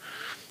this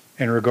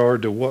in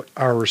regard to what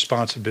our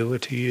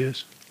responsibility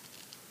is.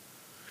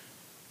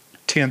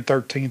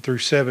 10:13 through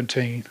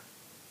 17.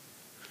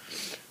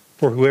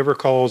 For whoever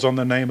calls on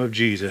the name of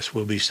Jesus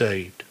will be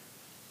saved.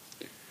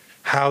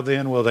 How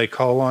then will they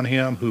call on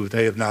him who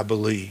they have not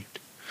believed?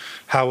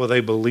 How will they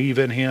believe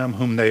in him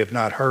whom they have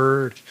not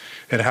heard?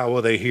 And how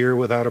will they hear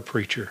without a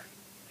preacher?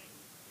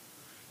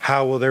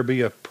 How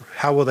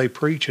will they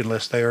preach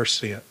unless they are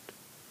sent?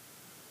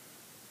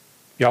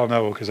 Y'all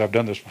know, because I've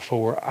done this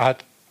before, I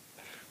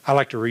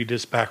like to read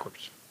this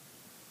backwards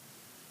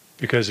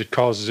because it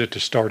causes it to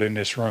start in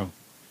this room.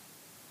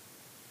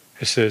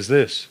 It says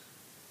this: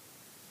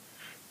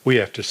 we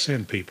have to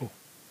send people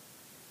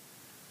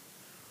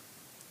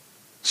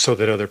so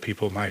that other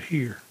people might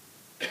hear.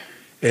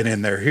 And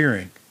in their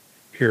hearing,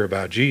 hear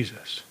about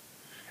Jesus.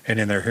 And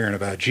in their hearing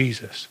about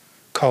Jesus,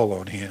 call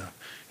on him.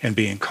 And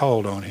being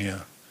called on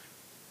him,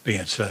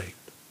 being saved.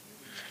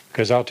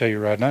 Because I'll tell you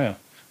right now,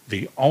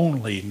 the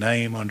only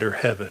name under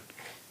heaven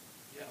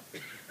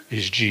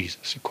is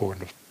Jesus,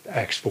 according to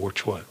Acts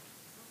 4:12.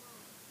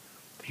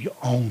 The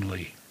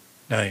only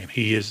name.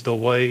 He is the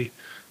way,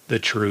 the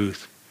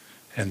truth,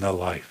 and the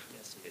life.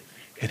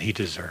 And he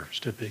deserves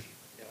to be.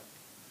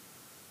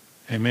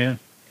 Amen?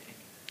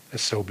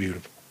 That's so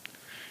beautiful.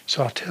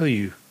 So I'll tell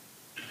you,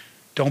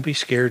 don't be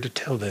scared to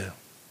tell them.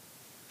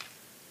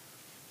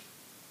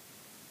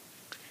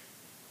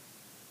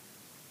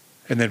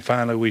 And then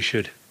finally, we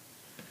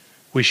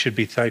should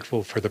be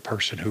thankful for the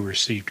person who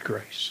received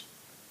grace.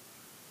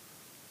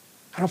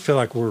 I don't feel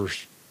like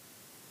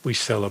we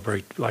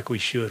celebrate like we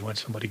should when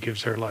somebody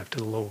gives their life to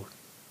the Lord.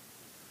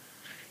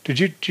 Do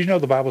you know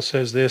the Bible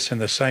says this? In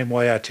the same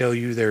way I tell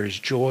you, there is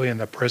joy in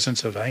the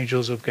presence of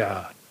angels of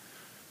God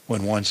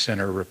when one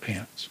sinner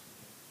repents.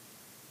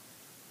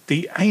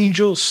 The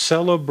angels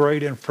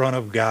celebrate in front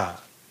of God.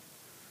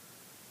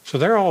 So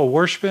they're all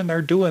worshiping,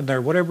 they're doing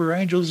their whatever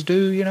angels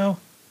do,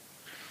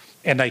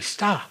 and they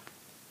stop.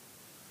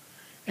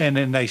 And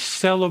then they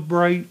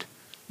celebrate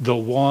the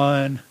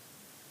one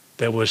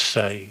that was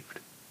saved.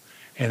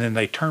 And then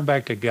they turn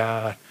back to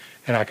God,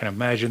 and I can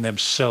imagine them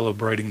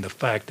celebrating the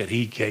fact that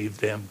he gave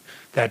them,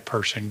 that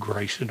person,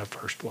 grace in the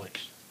first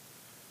place.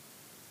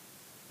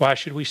 Why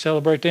should we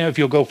celebrate them? If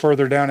you'll go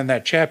further down in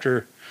that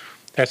chapter,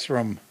 that's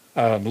from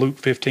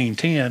Luke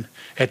 15:10.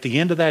 At the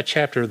end of that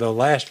chapter, the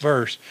last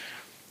verse,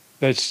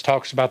 that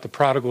talks about the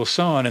prodigal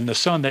son, and the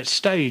son that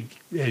stayed,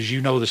 as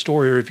you know the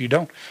story, or if you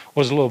don't,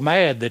 was a little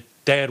mad that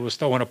dad was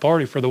throwing a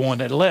party for the one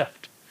that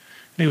left.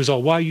 And he was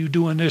all, why are you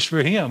doing this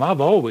for him?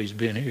 I've always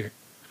been here.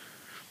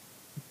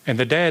 And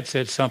the dad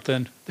said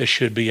something that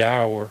should be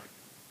the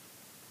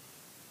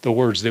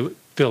words that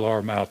fill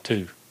our mouth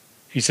too.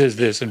 He says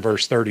this in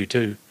verse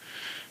 32,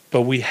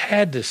 but we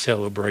had to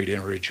celebrate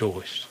and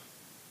rejoice.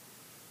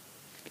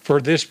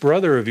 For this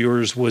brother of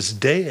yours was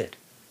dead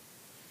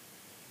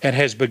and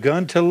has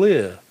begun to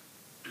live,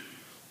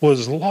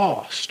 was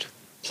lost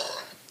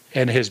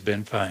and has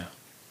been found.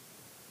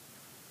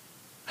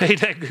 Ain't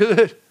that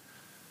good?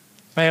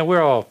 Man,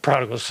 we're all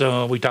prodigal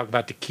son. We talk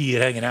about the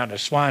kid hanging out in a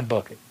swine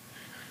bucket.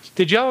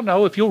 Did y'all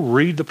know if you'll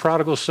read the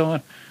prodigal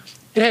son,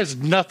 it has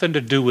nothing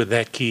to do with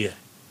that kid.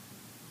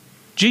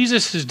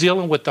 Jesus is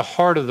dealing with the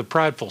heart of the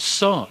prideful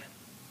son.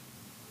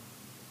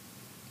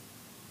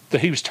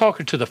 That he was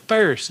talking to the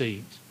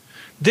Pharisees.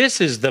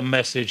 This is the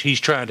message he's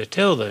trying to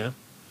tell them.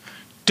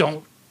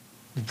 Don't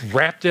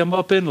wrap them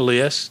up in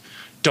lists.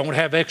 Don't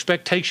have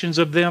expectations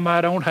of them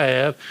I don't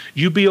have.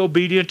 You be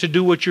obedient to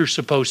do what you're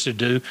supposed to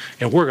do,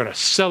 and we're going to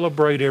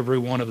celebrate every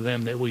one of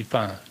them that we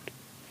find.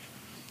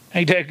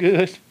 Ain't that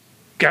good?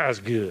 God's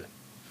good.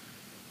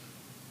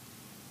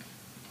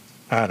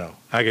 I know,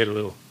 I get a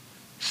little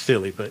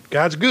silly, but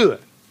God's good.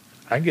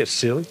 I can get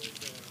silly.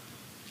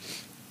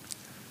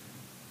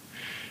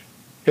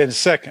 And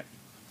second,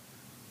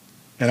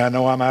 and I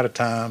know I'm out of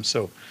time,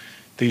 so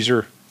these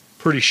are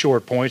pretty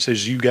short points.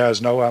 As you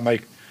guys know, I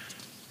make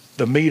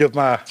the meat of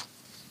my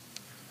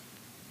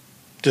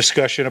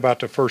discussion about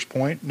the first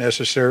point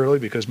necessarily,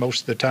 because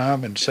most of the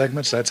time in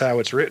segments, that's how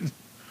it's written.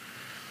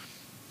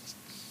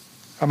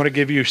 I'm going to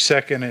give you the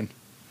second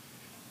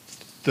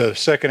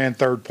and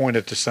third point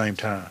at the same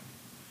time.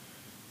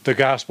 The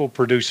gospel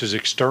produces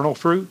external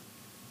fruit,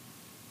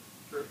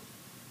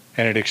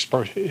 and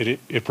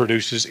it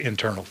produces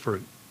internal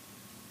fruit.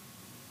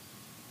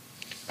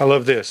 I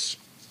love this.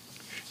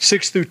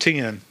 6 through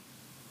 10,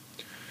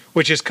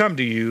 which has come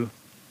to you,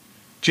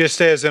 just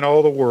as in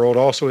all the world,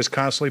 also is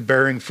constantly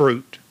bearing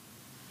fruit.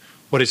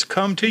 What has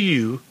come to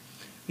you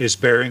is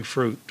bearing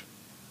fruit.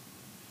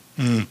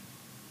 And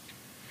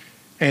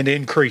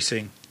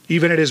increasing.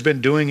 Even it has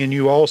been doing in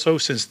you also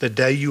since the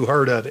day you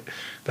heard of it.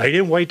 They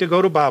didn't wait to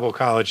go to Bible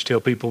college to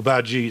tell people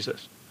about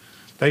Jesus.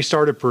 They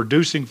started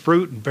producing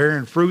fruit and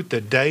bearing fruit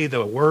the day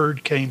the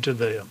word came to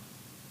them.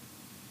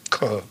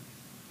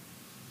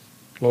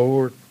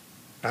 Lord,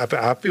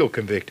 I feel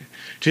convicted.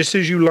 Just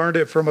as you learned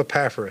it from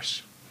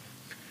Epaphras,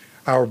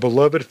 our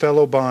beloved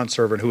fellow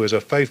bondservant, who is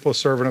a faithful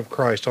servant of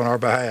Christ on our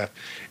behalf,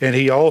 and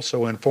he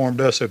also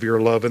informed us of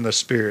your love in the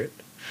Spirit.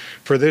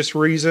 For this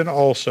reason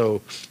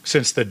also,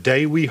 since the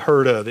day we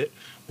heard of it,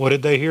 what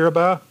did they hear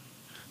about?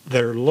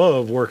 Their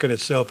love working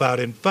itself out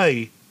in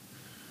faith.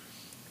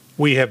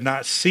 We have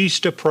not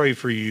ceased to pray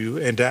for you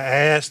and to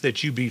ask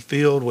that you be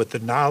filled with the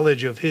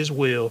knowledge of his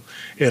will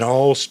in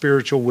all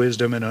spiritual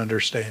wisdom and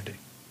understanding,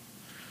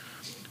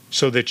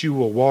 so that you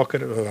will walk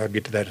in, I'll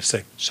get to that in a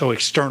second. So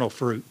external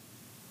fruit.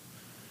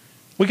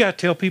 We got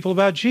to tell people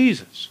about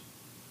Jesus.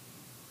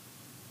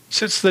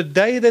 Since the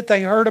day that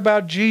they heard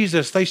about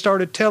Jesus, they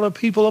started telling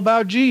people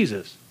about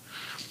Jesus.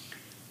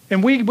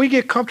 And we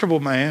get comfortable,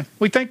 man.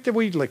 We think that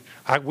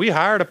we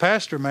hired a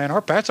pastor,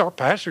 man. That's our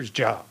pastor's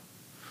job.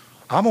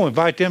 I'm going to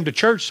invite them to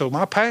church so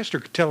my pastor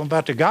can tell them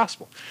about the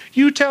gospel.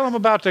 You tell them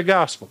about the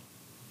gospel.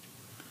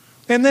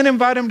 And then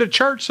invite them to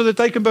church so that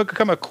they can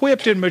become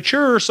equipped and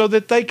mature so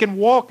that they can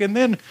walk and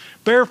then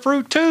bear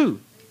fruit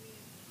too.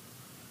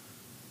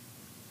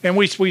 And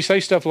we say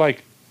stuff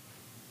like,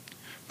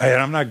 man,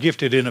 I'm not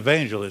gifted in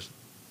evangelism.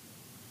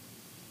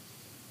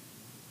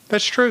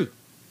 That's true.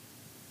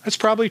 That's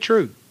probably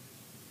true.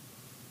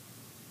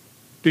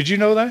 Did you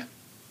know that?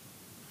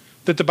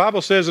 That the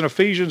Bible says in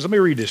Ephesians, let me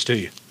read this to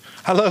you.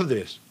 I love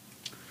this.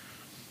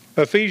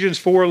 Ephesians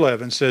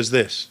 4:11 says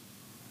this.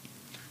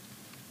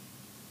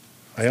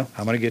 Well,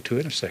 I'm going to get to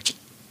it in a second.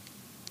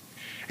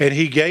 And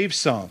he gave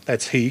some,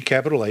 that's he,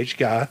 capital H,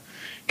 God,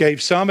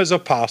 gave some as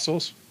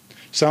apostles,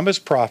 some as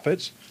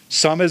prophets,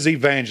 some as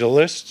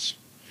evangelists,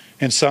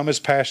 and some as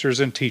pastors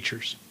and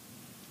teachers.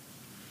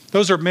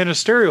 Those are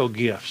ministerial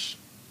gifts.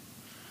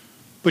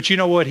 But you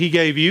know what he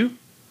gave you?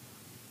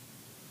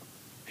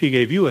 He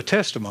gave you a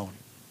testimony.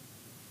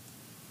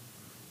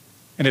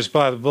 And it's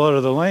by the blood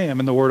of the Lamb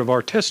and the word of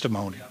our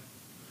testimony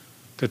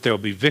that there'll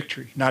be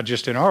victory, not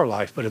just in our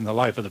life, but in the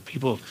life of the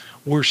people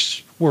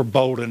we're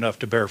bold enough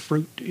to bear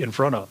fruit in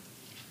front of.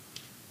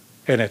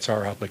 And it's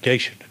our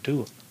obligation to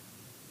do it.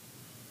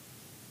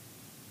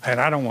 And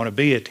I don't want to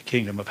be at the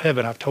kingdom of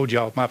heaven. I've told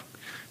y'all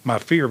my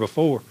fear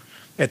before.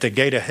 At the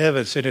gate of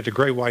heaven, sitting at the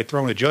great white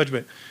throne of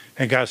judgment,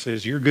 and God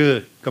says, you're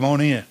good. Come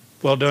on in.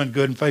 Well done,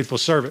 good and faithful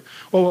servant.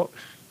 Well,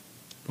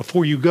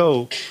 before you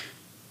go,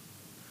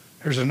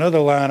 there's another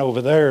line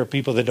over there of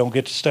people that don't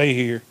get to stay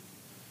here.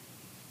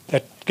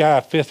 That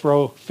guy, fifth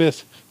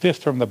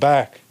from the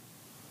back.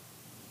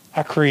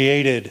 I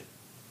created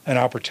an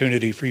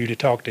opportunity for you to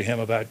talk to him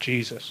about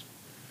Jesus,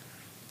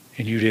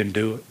 and you didn't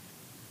do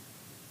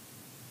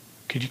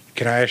it.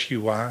 Can I ask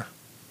you why?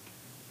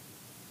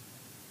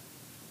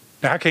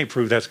 Now, I can't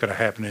prove that's going to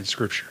happen in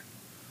Scripture,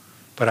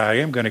 but I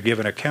am going to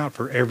give an account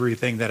for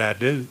everything that I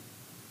do.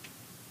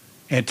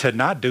 And to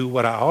not do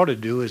what I ought to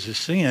do is a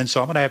sin,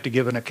 so I'm going to have to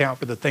give an account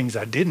for the things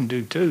I didn't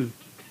do too.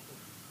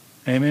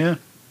 Amen?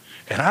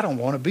 And I don't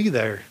want to be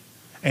there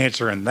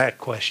answering that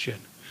question,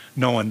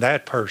 knowing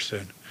that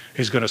person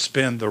is going to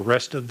spend the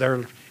rest of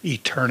their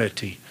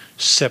eternity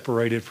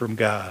separated from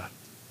God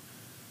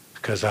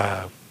because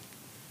I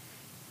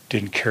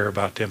didn't care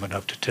about them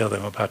enough to tell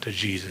them about the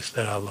Jesus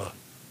that I love,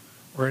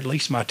 or at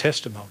least my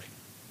testimony.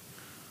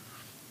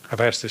 I've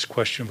asked this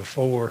question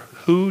before.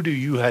 Who do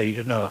you hate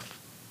enough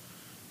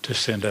to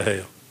send to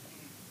hell?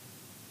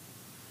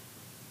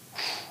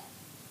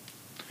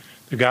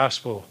 The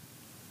gospel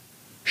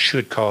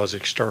should cause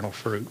external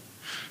fruit,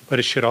 but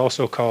it should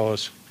also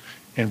cause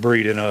and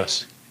breed in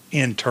us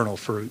internal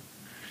fruit.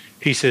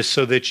 He says,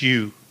 so that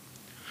you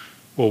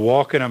will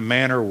walk in a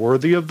manner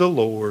worthy of the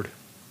Lord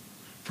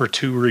for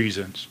two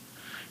reasons: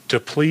 to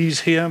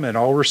please him in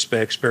all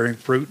respects, bearing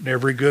fruit in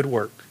every good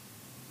work,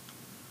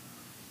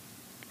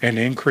 and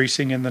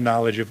increasing in the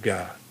knowledge of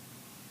God.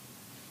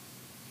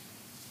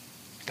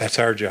 That's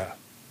our job.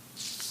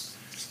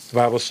 The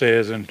Bible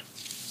says in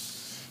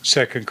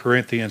 2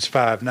 Corinthians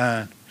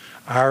 5:9,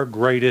 our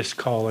greatest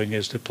calling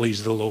is to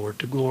please the Lord,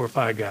 to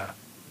glorify God.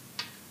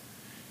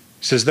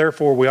 It says,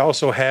 therefore, we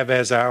also have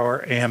as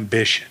our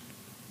ambition.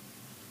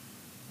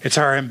 It's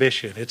our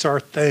ambition. It's our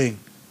thing,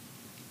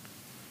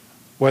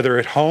 whether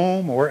at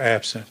home or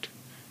absent,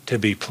 to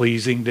be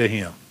pleasing to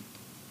him.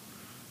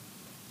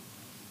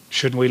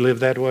 Shouldn't we live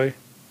that way?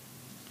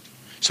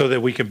 So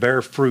that we can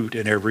bear fruit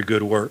in every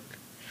good work,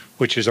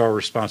 which is our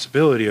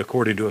responsibility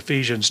according to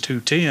Ephesians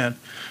 2:10,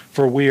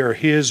 for we are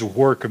his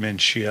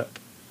workmanship,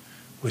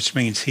 which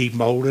means he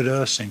molded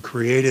us and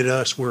created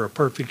us. We're a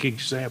perfect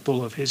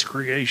example of his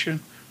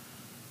creation.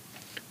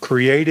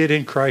 Created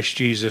in Christ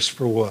Jesus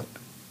for what?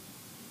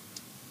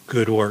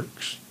 Good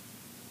works.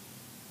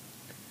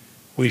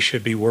 We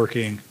should be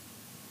working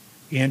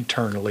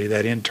internally.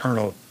 That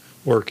internal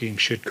working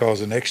should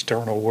cause an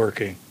external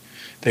working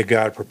that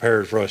God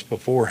prepared for us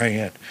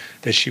beforehand,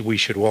 that we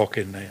should walk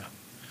in them,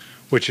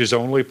 which is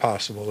only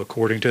possible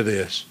according to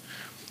this,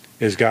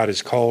 as God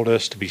has called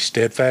us to be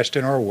steadfast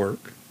in our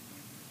work,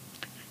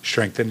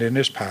 strengthened in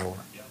his power,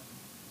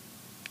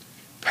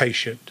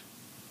 patient,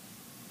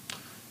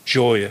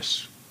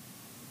 joyous.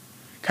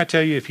 Can I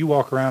tell you, if you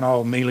walk around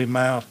all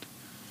mealy-mouthed,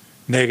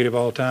 negative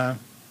all the time,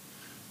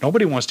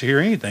 nobody wants to hear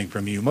anything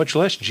from you, much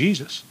less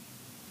Jesus.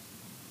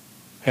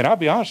 And I'll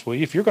be honest with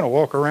you, if you're going to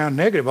walk around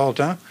negative all the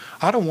time,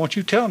 I don't want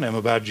you telling them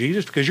about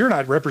Jesus, because you're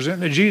not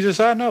representing the Jesus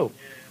I know.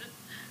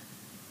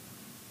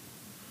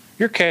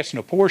 You're casting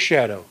a poor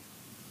shadow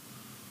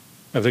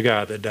of the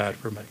God that died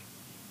for me.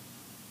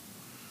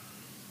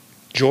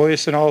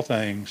 Joyous in all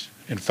things,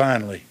 and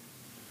finally,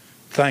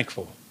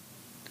 thankful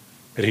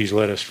that he's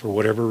led us for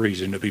whatever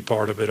reason to be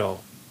part of it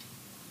all.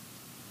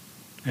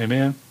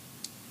 Amen?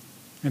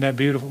 Isn't that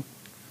beautiful?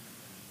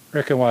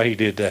 Reckon why he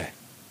did that.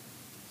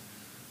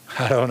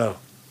 I don't know.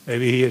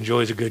 Maybe he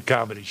enjoys a good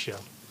comedy show.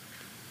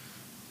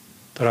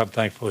 But I'm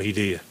thankful he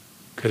did,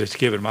 because it's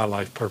given my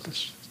life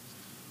purpose.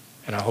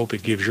 And I hope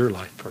it gives your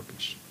life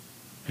purpose.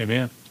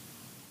 Amen?